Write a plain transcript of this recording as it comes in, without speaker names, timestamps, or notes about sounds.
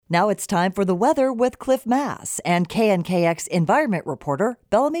Now it's time for the weather with Cliff Mass and KNKX environment reporter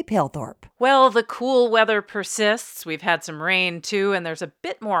Bellamy Palethorpe. Well, the cool weather persists. We've had some rain, too, and there's a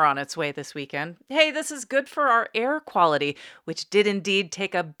bit more on its way this weekend. Hey, this is good for our air quality, which did indeed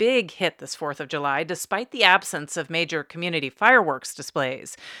take a big hit this 4th of July, despite the absence of major community fireworks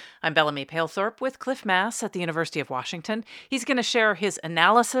displays. I'm Bellamy Palethorpe with Cliff Mass at the University of Washington. He's going to share his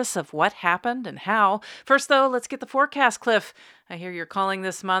analysis of what happened and how. First, though, let's get the forecast, Cliff. I hear you're calling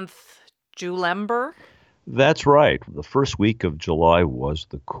this month Julember. That's right. The first week of July was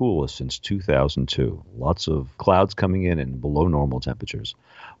the coolest since 2002. Lots of clouds coming in and below normal temperatures.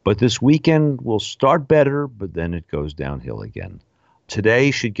 But this weekend will start better, but then it goes downhill again.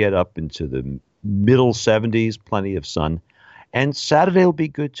 Today should get up into the middle 70s, plenty of sun. And Saturday will be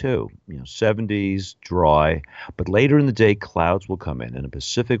good too. 70s, dry. But later in the day, clouds will come in, and a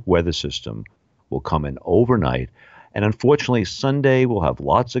Pacific weather system will come in overnight. And unfortunately, Sunday will have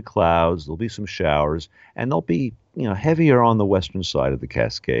lots of clouds. There'll be some showers, and they'll be, heavier on the western side of the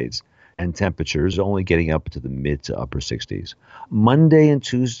Cascades. And temperatures only getting up to the mid to upper 60s. Monday and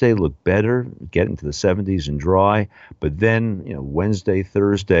Tuesday look better, get into the 70s and dry. But then, Wednesday,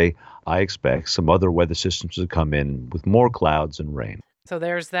 Thursday, I expect some other weather systems to come in with more clouds and rain. So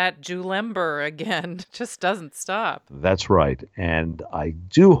there's that Julember again. Just doesn't stop. That's right. And I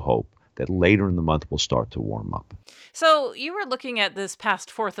do hope that later in the month will start to warm up. So you were looking at this past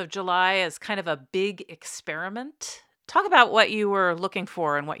 4th of July as kind of a big experiment. Talk about what you were looking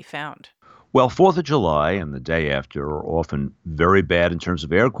for and what you found. Well, 4th of July and the day after are often very bad in terms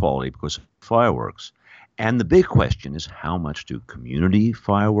of air quality because of fireworks. And the big question is, how much do community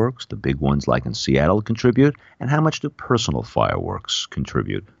fireworks, the big ones like in Seattle, contribute? And how much do personal fireworks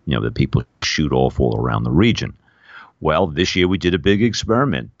contribute, that people shoot off all around the region? Well, this year we did a big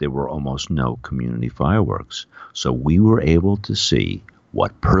experiment. There were almost no community fireworks. So we were able to see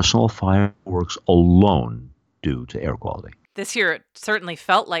what personal fireworks alone do to air quality. This year it certainly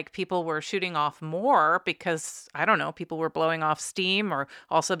felt like people were shooting off more because, people were blowing off steam, or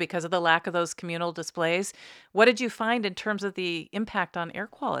also because of the lack of those communal displays. What did you find in terms of the impact on air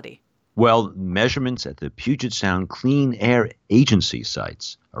quality? Well, measurements at the Puget Sound Clean Air Agency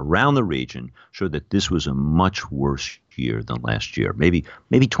sites around the region showed that this was a much worse year than last year, maybe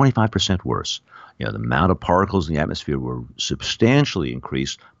 25% worse. The amount of particles in the atmosphere were substantially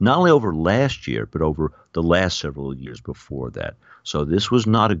increased, not only over last year, but over the last several years before that. So this was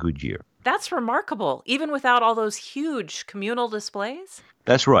not a good year. That's remarkable, even without all those huge communal displays?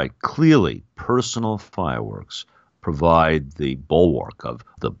 That's right. Clearly, personal fireworks provide the bulwark of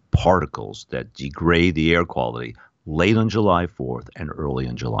the particles that degrade the air quality late on July 4th and early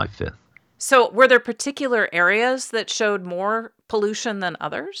on July 5th. So were there particular areas that showed more pollution than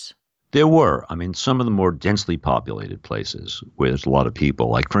others? There were. Some of the more densely populated places where there's a lot of people,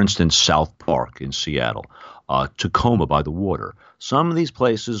 like, for instance, South Park in Seattle, Tacoma by the water. Some of these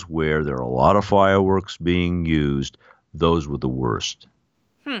places where there are a lot of fireworks being used, those were the worst.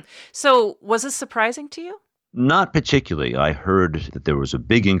 So was this surprising to you? Not particularly. I heard that there was a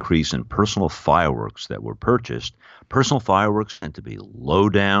big increase in personal fireworks that were purchased. Personal fireworks tend to be low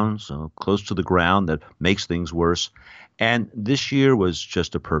down, so close to the ground. That makes things worse. And this year was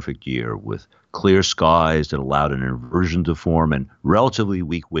just a perfect year with clear skies that allowed an inversion to form and relatively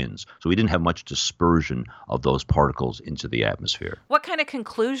weak winds. So we didn't have much dispersion of those particles into the atmosphere. What kind of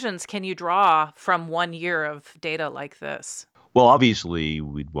conclusions can you draw from 1 year of data like this? Well, obviously,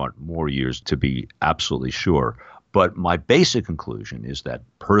 we'd want more years to be absolutely sure. But my basic conclusion is that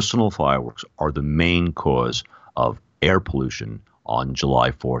personal fireworks are the main cause of air pollution on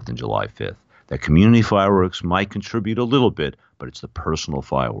July 4th and July 5th. That community fireworks might contribute a little bit, but it's the personal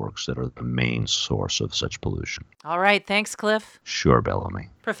fireworks that are the main source of such pollution. All right. Thanks, Cliff. Sure, Bellamy.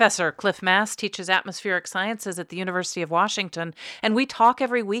 Professor Cliff Mass teaches atmospheric sciences at the University of Washington, and we talk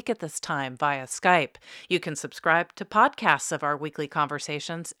every week at this time via Skype. You can subscribe to podcasts of our weekly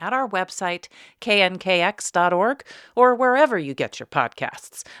conversations at our website, knkx.org, or wherever you get your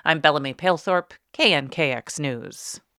podcasts. I'm Bellamy Palethorpe, KNKX News.